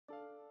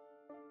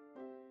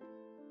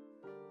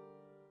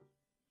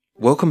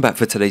Welcome back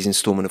for today's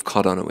installment of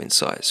Cardano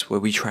Insights, where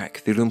we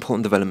track the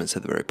important developments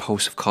at the very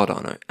pulse of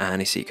Cardano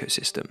and its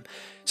ecosystem.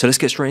 So let's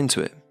get straight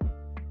into it.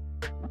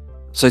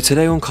 So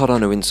today on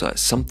Cardano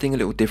Insights, something a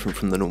little different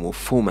from the normal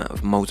format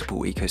of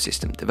multiple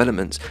ecosystem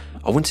developments,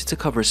 I wanted to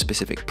cover a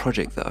specific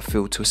project that I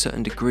feel to a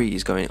certain degree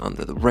is going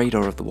under the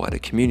radar of the wider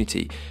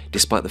community,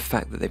 despite the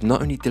fact that they've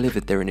not only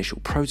delivered their initial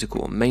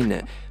protocol on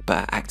mainnet, but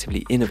are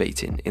actively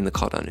innovating in the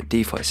Cardano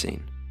DeFi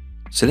scene.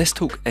 So let's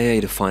talk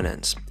AADA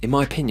Finance. In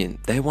my opinion,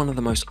 they're one of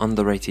the most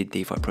underrated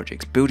DeFi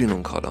projects building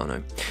on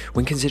Cardano,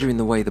 when considering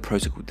the way the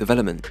protocol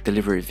development,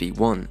 delivery of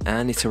V1,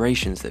 and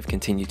iterations that have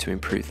continued to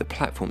improve the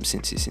platform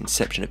since its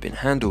inception have been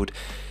handled.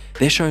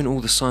 They're showing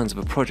all the signs of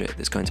a project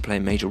that's going to play a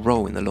major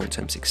role in the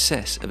long-term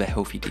success of a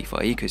healthy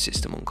DeFi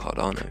ecosystem on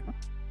Cardano.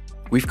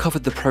 We've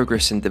covered the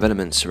progress and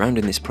development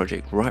surrounding this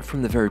project right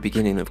from the very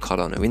beginning of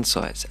Cardano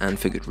Insights, and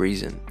for good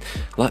reason.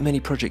 Like many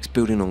projects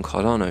building on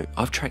Cardano,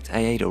 I've tracked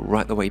AADA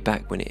right the way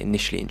back when it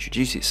initially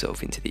introduced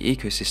itself into the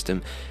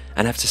ecosystem,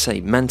 and have to say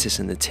Mantis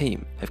and the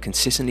team have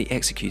consistently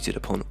executed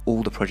upon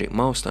all the project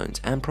milestones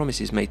and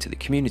promises made to the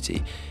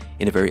community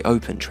in a very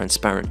open,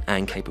 transparent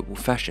and capable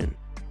fashion.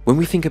 When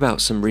we think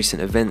about some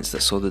recent events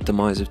that saw the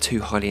demise of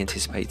two highly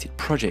anticipated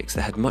projects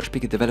that had much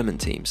bigger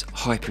development teams,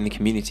 hype in the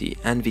community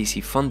and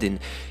VC funding,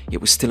 yet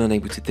was still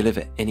unable to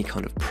deliver any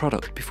kind of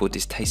product before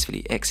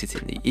distastefully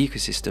exiting the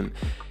ecosystem,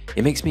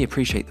 it makes me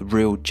appreciate the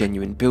real,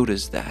 genuine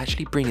builders that are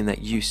actually bringing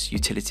that use,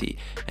 utility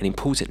and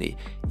importantly,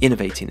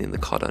 innovating in the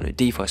Cardano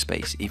DeFi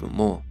space even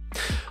more.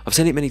 I've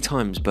said it many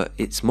times, but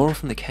it's more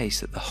often the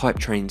case that the hype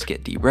trains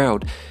get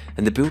derailed,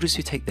 and the builders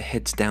who take the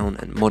heads down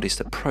and modest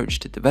approach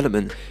to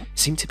development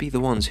seem to be the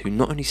ones who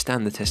not only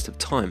stand the test of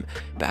time,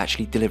 but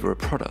actually deliver a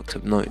product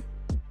of note.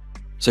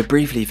 So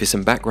briefly, for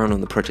some background on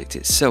the project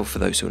itself, for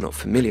those who are not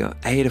familiar,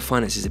 AADA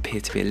Finance is a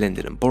peer-to-peer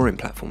lending and borrowing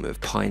platform that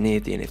have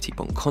pioneered the NFT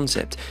bond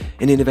concept,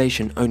 an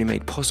innovation only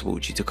made possible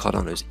due to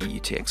Cardano's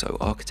EUTXO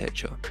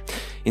architecture.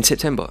 In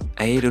September,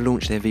 AADA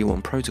launched their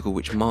V1 protocol,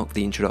 which marked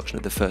the introduction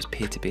of the first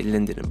peer-to-peer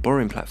lending and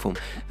borrowing platform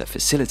that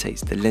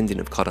facilitates the lending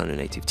of Cardano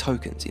native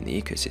tokens in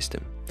the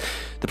ecosystem.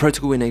 The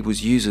protocol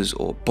enables users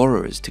or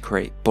borrowers to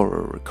create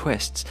borrower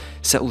requests,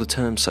 settle the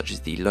terms such as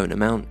the loan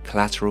amount,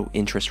 collateral,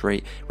 interest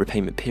rate,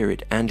 repayment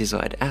period, and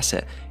desired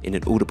asset in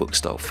an order book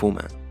style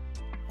format.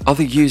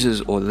 Other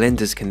users or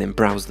lenders can then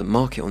browse the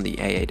market on the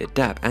AADA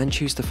dApp and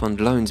choose to fund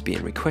loans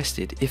being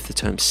requested if the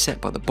terms set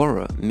by the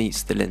borrower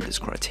meets the lender's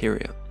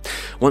criteria.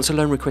 Once a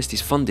loan request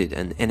is funded,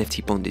 an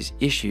NFT bond is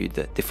issued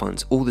that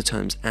defines all the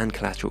terms and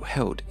collateral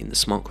held in the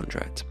smart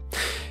contract.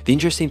 The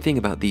interesting thing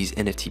about these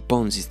NFT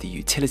bonds is the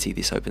utility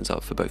this opens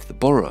up for both the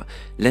borrower,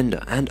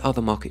 lender and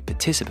other market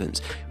participants,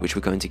 which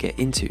we're going to get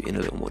into in a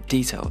little more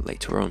detail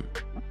later on.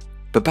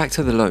 But back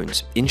to the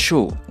loans. In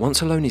short,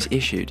 once a loan is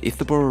issued, if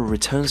the borrower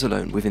returns the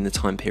loan within the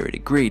time period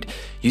agreed,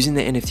 using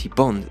the NFT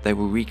bond, they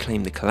will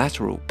reclaim the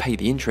collateral, pay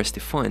the interest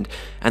defined,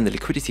 and the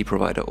liquidity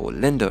provider or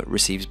lender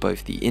receives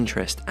both the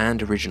interest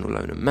and original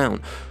loan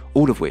amount,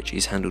 all of which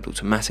is handled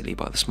automatically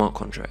by the smart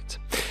contract.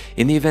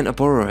 In the event a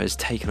borrower has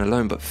taken a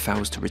loan but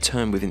fails to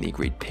return within the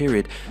agreed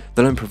period,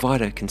 the loan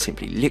provider can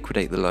simply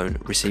liquidate the loan,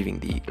 receiving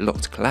the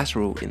locked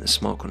collateral in the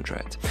smart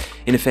contract,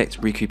 in effect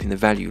recouping the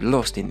value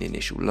lost in the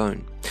initial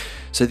loan.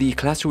 So the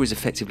collateral is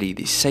effectively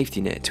the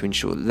safety net to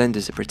ensure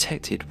lenders are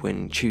protected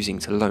when choosing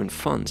to loan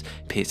funds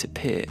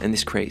peer-to-peer, and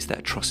this creates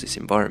that trustless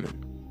environment.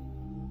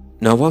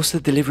 Now, whilst the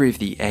delivery of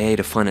the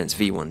AADA Finance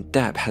V1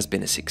 dApp has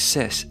been a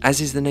success,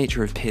 as is the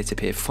nature of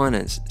peer-to-peer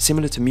finance,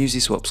 similar to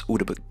MusiSwap's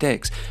order book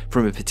DEX,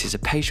 from a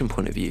participation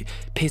point of view,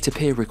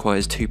 peer-to-peer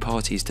requires two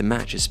parties to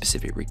match a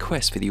specific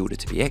request for the order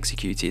to be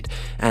executed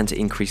and to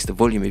increase the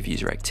volume of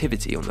user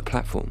activity on the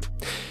platform.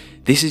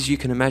 This, as you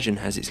can imagine,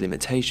 has its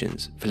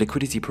limitations. For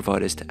liquidity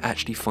providers to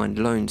actually find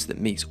loans that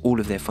meet all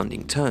of their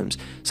funding terms,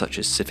 such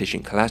as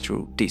sufficient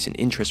collateral, decent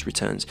interest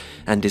returns,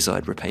 and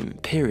desired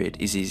repayment period,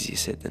 is easier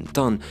said than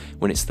done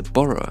when it's the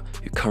borrower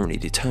who currently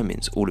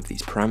determines all of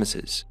these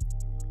parameters.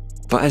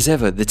 But as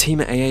ever, the team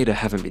at AADA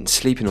haven't been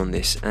sleeping on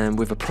this, and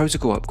with a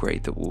protocol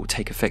upgrade that will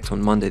take effect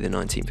on Monday the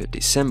 19th of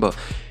December,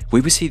 we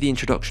will see the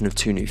introduction of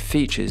two new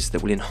features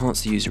that will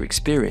enhance the user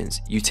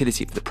experience,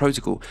 utility of the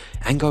protocol,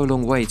 and go a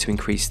long way to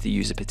increase the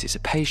user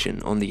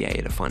participation on the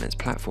AADA Finance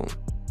platform.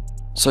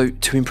 So,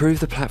 to improve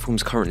the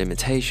platform's current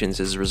limitations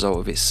as a result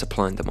of its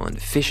supply and demand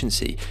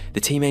efficiency, the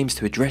team aims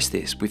to address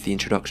this with the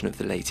introduction of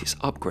the latest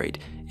upgrade,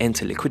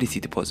 Enter Liquidity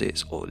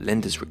Deposits or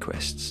Lenders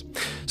Requests.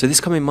 So this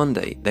coming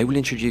Monday, they will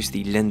introduce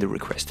the Lender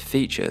Request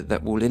feature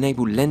that will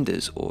enable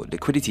lenders or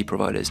liquidity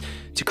providers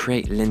to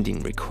create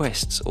lending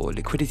requests or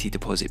liquidity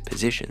deposit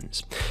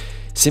positions.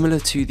 Similar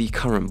to the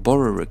current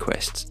borrower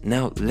requests,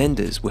 now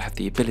lenders will have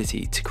the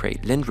ability to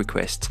create lend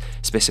requests,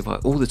 specify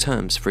all the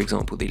terms, for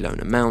example the loan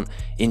amount,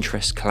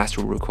 interest,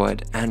 collateral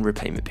required, and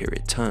repayment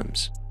period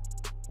terms.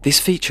 This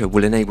feature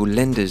will enable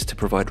lenders to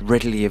provide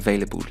readily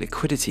available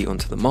liquidity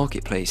onto the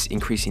marketplace,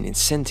 increasing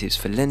incentives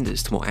for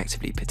lenders to more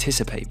actively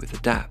participate with the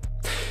dApp.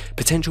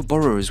 Potential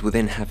borrowers will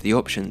then have the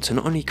option to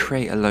not only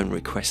create a loan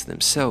request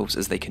themselves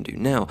as they can do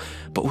now,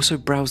 but also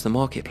browse the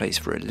marketplace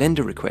for a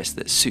lender request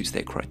that suits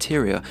their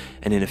criteria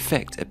and in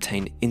effect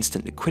obtain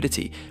instant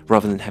liquidity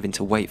rather than having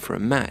to wait for a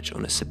match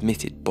on a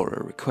submitted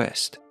borrower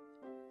request.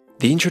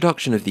 The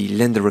introduction of the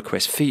lender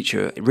request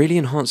feature really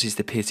enhances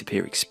the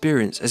peer-to-peer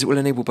experience, as it will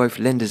enable both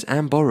lenders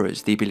and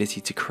borrowers the ability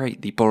to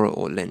create the borrow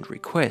or lend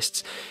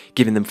requests,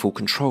 giving them full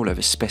control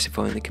over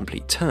specifying the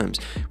complete terms,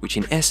 which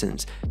in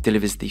essence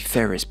delivers the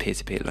fairest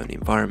peer-to-peer loan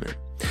environment.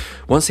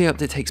 Once the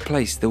update takes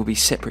place, there will be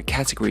separate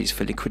categories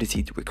for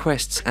liquidity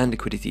requests and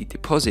liquidity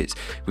deposits,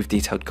 with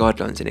detailed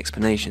guidelines and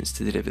explanations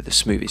to deliver the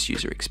smoothest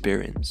user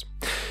experience.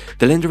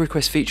 The lender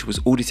request feature was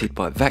audited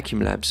by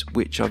Vacuum Labs,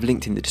 which I've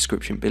linked in the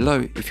description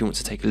below if you want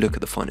to take a look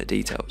at the finer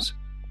details.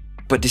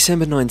 But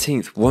December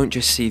 19th won't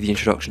just see the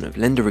introduction of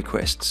lender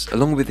requests.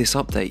 Along with this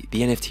update,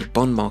 the NFT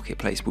bond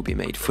marketplace will be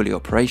made fully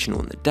operational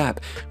on the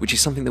dApp, which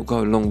is something that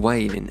will go a long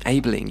way in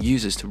enabling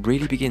users to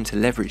really begin to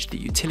leverage the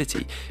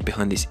utility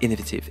behind this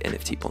innovative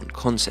NFT bond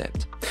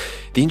concept.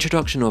 The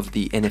introduction of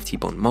the NFT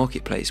bond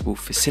marketplace will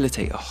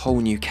facilitate a whole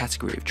new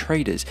category of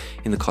traders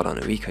in the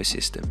Cardano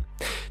ecosystem.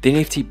 The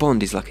NFT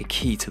bond is like a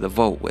key to the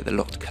vault where the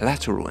locked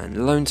collateral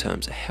and loan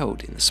terms are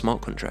held in the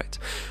smart contract.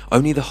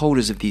 Only the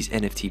holders of these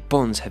NFT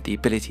bonds have the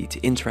ability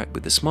to interact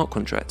with the smart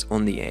contract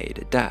on the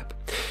AADA dApp.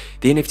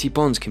 The NFT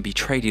bonds can be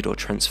traded or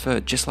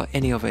transferred just like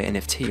any other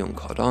NFT on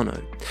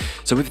Cardano.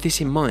 So with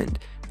this in mind,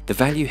 the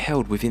value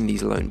held within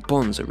these loan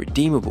bonds are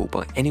redeemable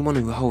by anyone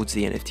who holds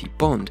the NFT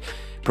bond,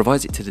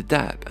 provides it to the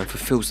dApp and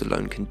fulfills the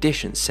loan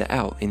conditions set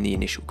out in the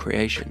initial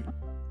creation.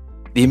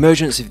 The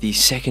emergence of the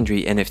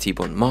secondary NFT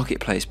bond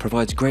marketplace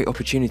provides great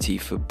opportunity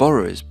for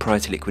borrowers prior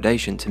to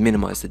liquidation to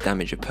minimise the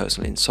damage of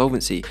personal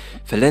insolvency,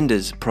 for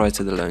lenders prior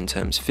to the loan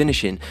terms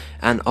finishing,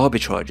 and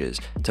arbitragers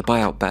to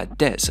buy out bad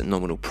debts at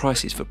nominal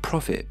prices for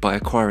profit by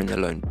acquiring the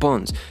loan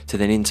bonds to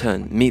then in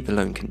turn meet the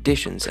loan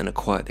conditions and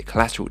acquire the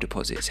collateral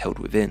deposits held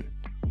within.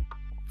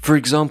 For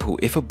example,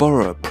 if a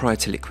borrower prior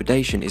to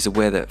liquidation is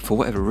aware that for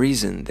whatever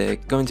reason they're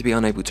going to be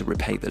unable to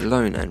repay the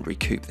loan and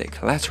recoup their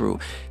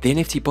collateral, the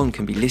NFT bond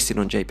can be listed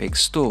on JPEG's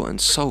store and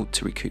sold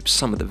to recoup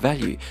some of the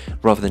value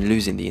rather than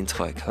losing the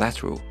entire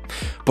collateral.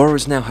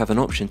 Borrowers now have an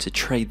option to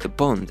trade the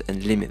bond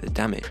and limit the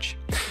damage.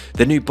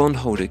 The new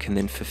bondholder can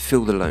then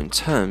fulfill the loan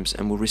terms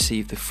and will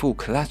receive the full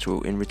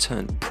collateral in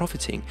return,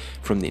 profiting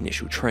from the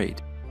initial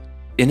trade.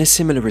 In a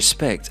similar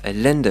respect, a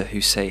lender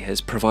who say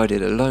has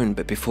provided a loan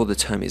but before the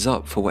term is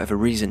up for whatever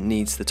reason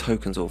needs the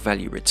tokens or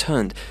value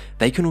returned,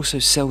 they can also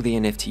sell the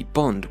NFT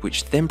bond,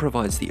 which then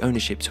provides the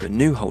ownership to a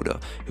new holder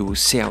who will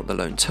see out the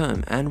loan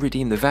term and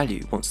redeem the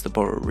value once the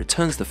borrower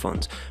returns the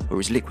funds or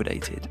is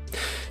liquidated.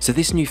 So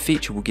this new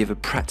feature will give a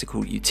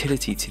practical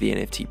utility to the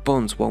NFT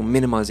bonds while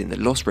minimizing the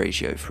loss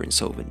ratio for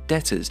insolvent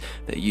debtors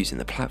that are using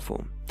the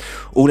platform.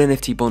 All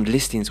NFT bond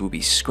listings will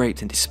be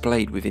scraped and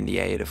displayed within the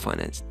AADA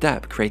Finance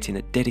dApp, creating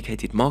a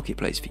dedicated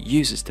marketplace for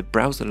users to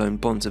browse the loan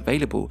bonds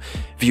available,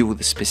 view all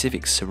the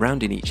specifics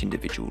surrounding each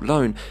individual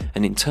loan,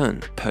 and in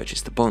turn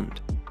purchase the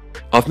bond.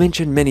 I've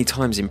mentioned many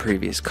times in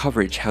previous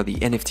coverage how the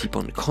NFT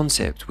bond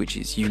concept, which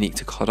is unique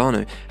to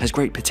Cardano, has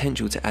great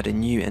potential to add a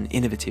new and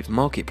innovative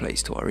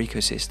marketplace to our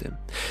ecosystem.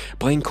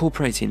 By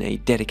incorporating a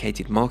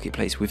dedicated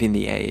marketplace within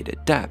the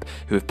AADA dApp,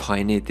 who have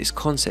pioneered this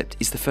concept,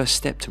 is the first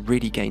step to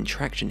really gain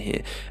traction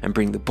here and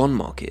bring the bond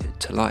market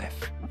to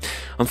life.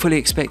 I'm fully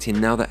expecting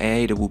now that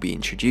AADA will be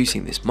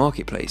introducing this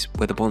marketplace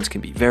where the bonds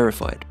can be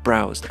verified,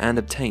 browsed and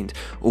obtained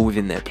all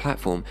within their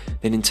platform,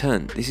 then in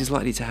turn this is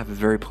likely to have a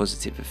very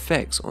positive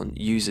effects on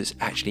users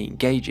actually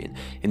engaging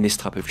in this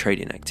type of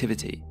trading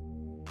activity.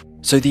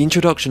 So the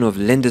introduction of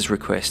lenders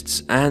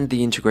requests and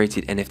the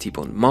integrated NFT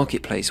bond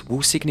marketplace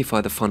will signify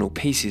the final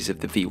pieces of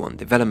the V1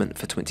 development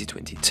for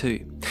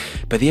 2022,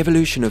 but the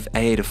evolution of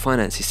AADA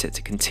Finance is set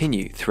to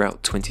continue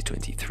throughout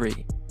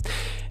 2023.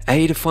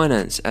 AADA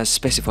Finance, as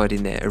specified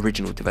in their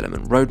original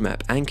development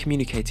roadmap and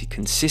communicated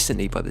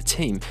consistently by the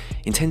team,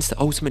 intends to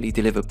ultimately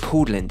deliver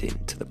pooled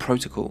lending to the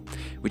protocol,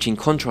 which in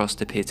contrast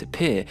to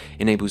peer-to-peer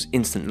enables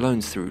instant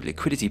loans through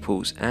liquidity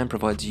pools and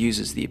provides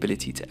users the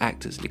ability to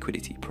act as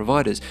liquidity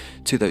providers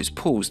to those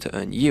pools to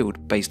earn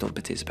yield based on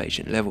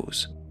participation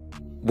levels.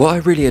 What I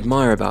really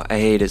admire about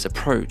AADA's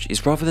approach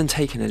is rather than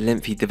taking a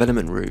lengthy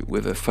development route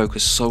with a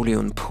focus solely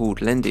on pooled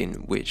lending,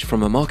 which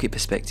from a market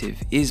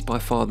perspective is by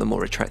far the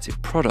more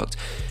attractive product,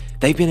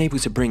 they've been able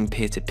to bring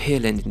peer-to-peer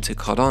lending to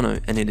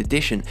Cardano and in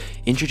addition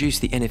introduce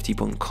the NFT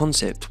bond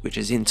concept, which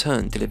has in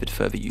turn delivered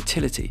further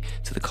utility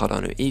to the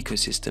Cardano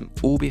ecosystem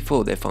all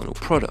before their final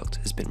product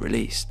has been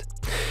released.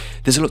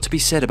 There's a lot to be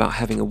said about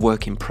having a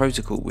working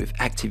protocol with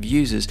active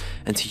users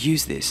and to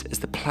use this as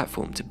the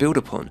platform to build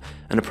upon,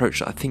 an approach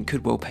that I think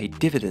could well pay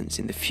dividends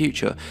in the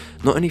future,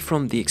 not only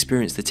from the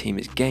experience the team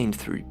has gained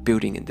through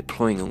building and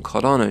deploying on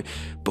Cardano,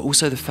 but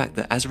also the fact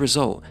that as a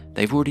result,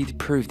 they've already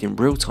proved in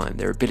real time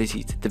their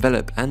ability to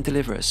develop and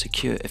deliver a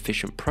secure,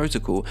 efficient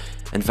protocol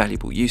and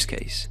valuable use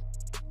case.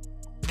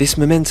 This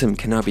momentum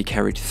can now be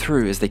carried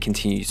through as they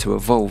continue to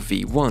evolve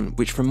V1,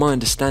 which from my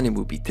understanding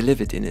will be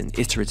delivered in an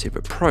iterative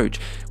approach,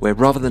 where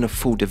rather than a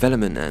full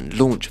development and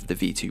launch of the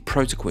V2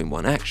 protocol in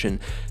one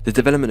action, the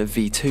development of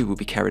V2 will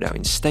be carried out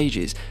in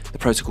stages. The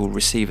protocol will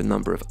receive a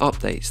number of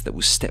updates that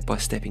will step by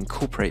step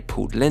incorporate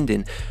pooled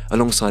lending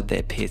alongside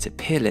their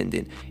peer-to-peer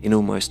lending in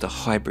almost a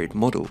hybrid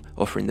model,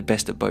 offering the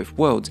best of both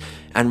worlds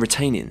and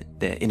retaining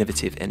their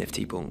innovative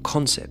NFT-born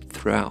concept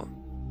throughout.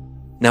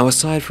 Now,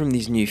 aside from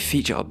these new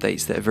feature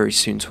updates that are very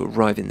soon to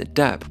arrive in the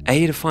dApp,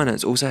 AADA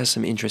Finance also has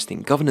some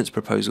interesting governance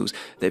proposals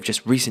that have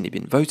just recently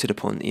been voted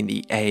upon in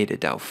the AADA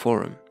DAO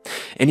forum.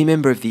 Any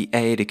member of the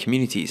AADA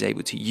community is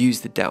able to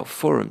use the DAO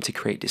forum to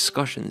create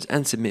discussions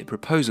and submit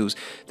proposals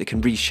that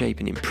can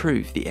reshape and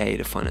improve the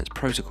AADA Finance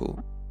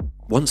protocol.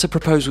 Once a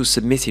proposal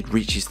submitted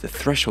reaches the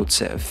threshold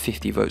set of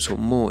 50 votes or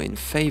more in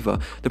favour,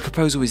 the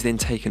proposal is then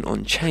taken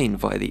on-chain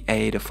via the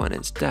AADA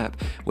Finance dApp,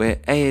 where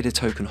AADA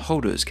token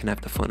holders can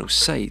have the final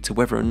say to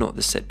whether or not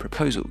the said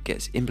proposal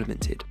gets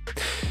implemented.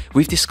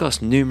 We've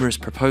discussed numerous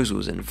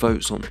proposals and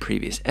votes on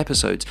previous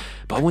episodes,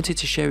 but I wanted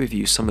to share with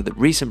you some of the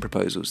recent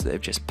proposals that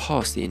have just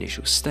passed the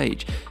initial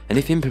stage, and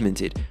if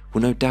implemented,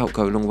 will no doubt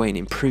go a long way in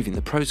improving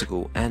the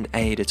protocol and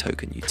AADA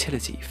token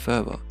utility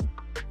further.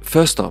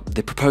 First up,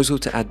 the proposal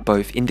to add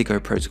both Indigo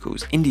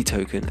Protocol's INDY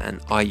token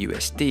and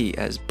iUSD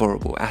as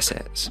borrowable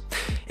assets.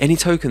 Any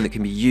token that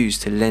can be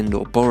used to lend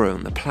or borrow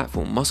on the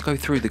platform must go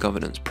through the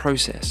governance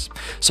process.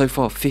 So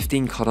far,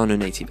 15 Cardano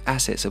native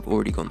assets have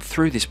already gone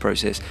through this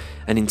process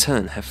and in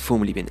turn have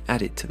formally been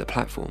added to the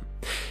platform.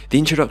 The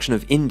introduction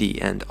of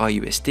INDY and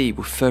iUSD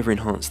will further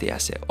enhance the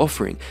asset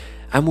offering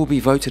and will be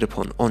voted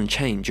upon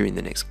on-chain during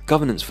the next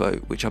governance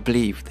vote, which I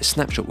believe the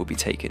snapshot will be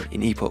taken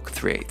in Epoch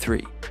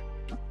 383.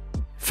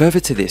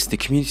 Further to this, the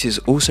community has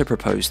also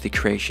proposed the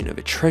creation of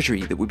a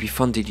treasury that would be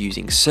funded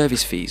using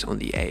service fees on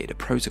the AADA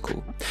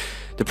protocol.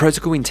 The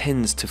protocol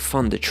intends to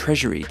fund a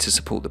treasury to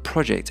support the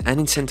project and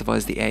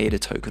incentivize the AADA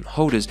token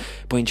holders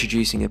by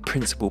introducing a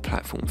principal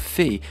platform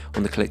fee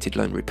on the collected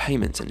loan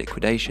repayments and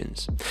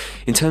liquidations.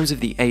 In terms of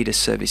the AADA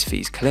service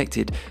fees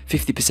collected,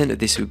 50% of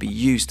this will be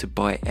used to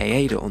buy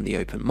AADA on the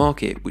open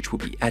market, which will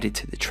be added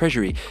to the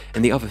treasury,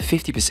 and the other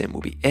 50%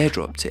 will be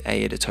airdropped to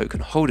AADA token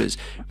holders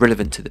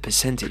relevant to the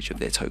percentage of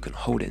their token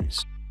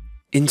holdings.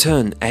 In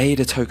turn,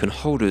 AADA token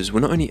holders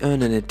will not only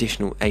earn an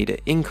additional AADA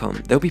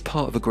income, they'll be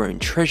part of a growing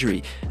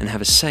treasury and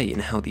have a say in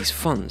how these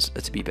funds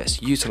are to be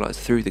best utilised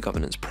through the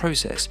governance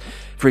process.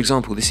 For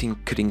example, this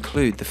could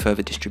include the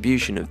further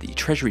distribution of the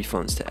treasury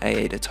funds to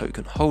AADA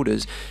token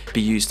holders,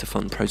 be used to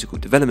fund protocol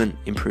development,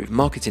 improve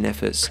marketing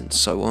efforts, and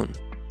so on.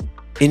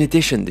 In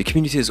addition, the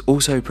community has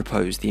also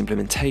proposed the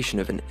implementation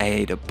of an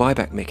AADA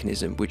buyback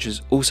mechanism, which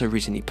has also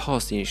recently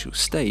passed the initial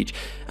stage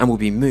and will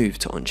be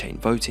moved to on-chain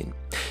voting.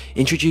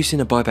 Introducing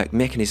a buyback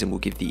mechanism will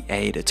give the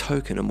AADA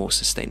token a more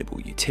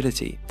sustainable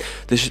utility.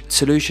 The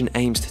solution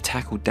aims to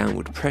tackle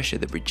downward pressure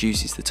that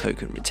reduces the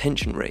token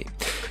retention rate.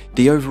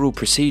 The overall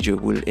procedure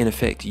will in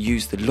effect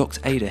use the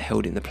locked AADA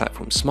held in the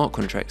platform smart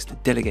contracts to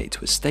delegate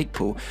to a stake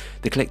pool.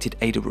 The collected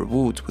AADA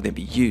rewards will then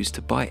be used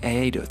to buy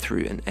AADA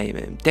through an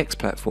AMM DEX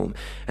platform,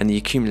 and the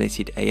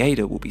accumulated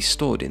AADA will be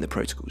stored in the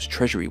protocol's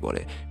treasury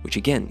wallet, which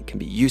again can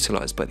be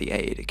utilized by the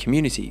AADA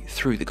community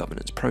through the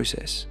governance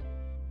process.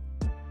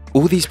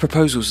 All these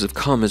proposals have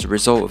come as a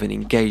result of an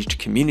engaged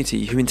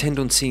community who intend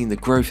on seeing the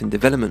growth and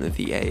development of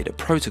the AADA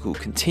protocol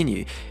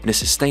continue in a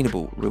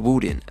sustainable,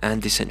 rewarding,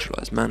 and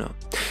decentralized manner.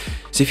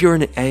 So if you're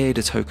an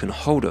AADA token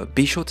holder,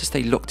 be sure to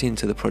stay locked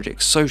into the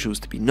project's socials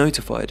to be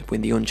notified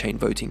when the on-chain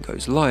voting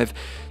goes live,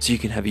 so you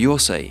can have your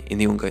say in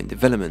the ongoing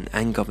development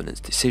and governance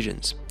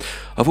decisions.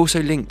 I've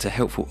also linked a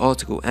helpful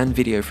article and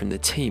video from the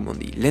team on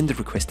the lender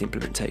request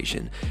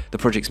implementation, the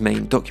project's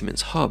main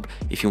documents hub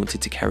if you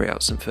wanted to carry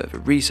out some further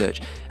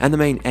research, and the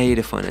main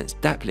AADA Finance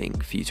dApp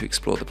link for you to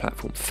explore the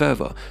platform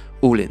further,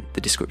 all in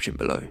the description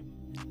below.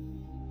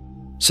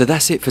 So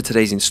that's it for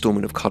today's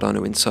installment of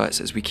Cardano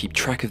Insights, as we keep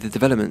track of the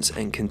developments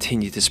and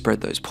continue to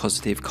spread those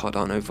positive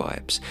Cardano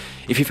vibes.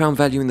 If you found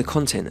value in the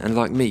content and,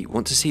 like me,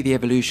 want to see the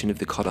evolution of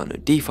the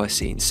Cardano DeFi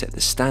scene set the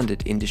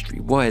standard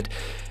industry-wide,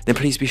 then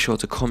please be sure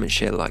to comment,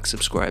 share, like,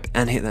 subscribe,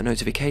 and hit that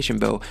notification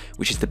bell,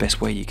 which is the best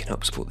way you can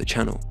help support the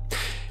channel.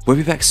 We'll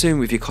be back soon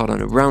with your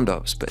Cardano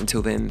roundups, but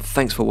until then,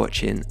 thanks for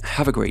watching,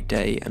 have a great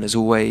day, and as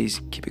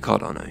always, keep it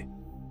Cardano.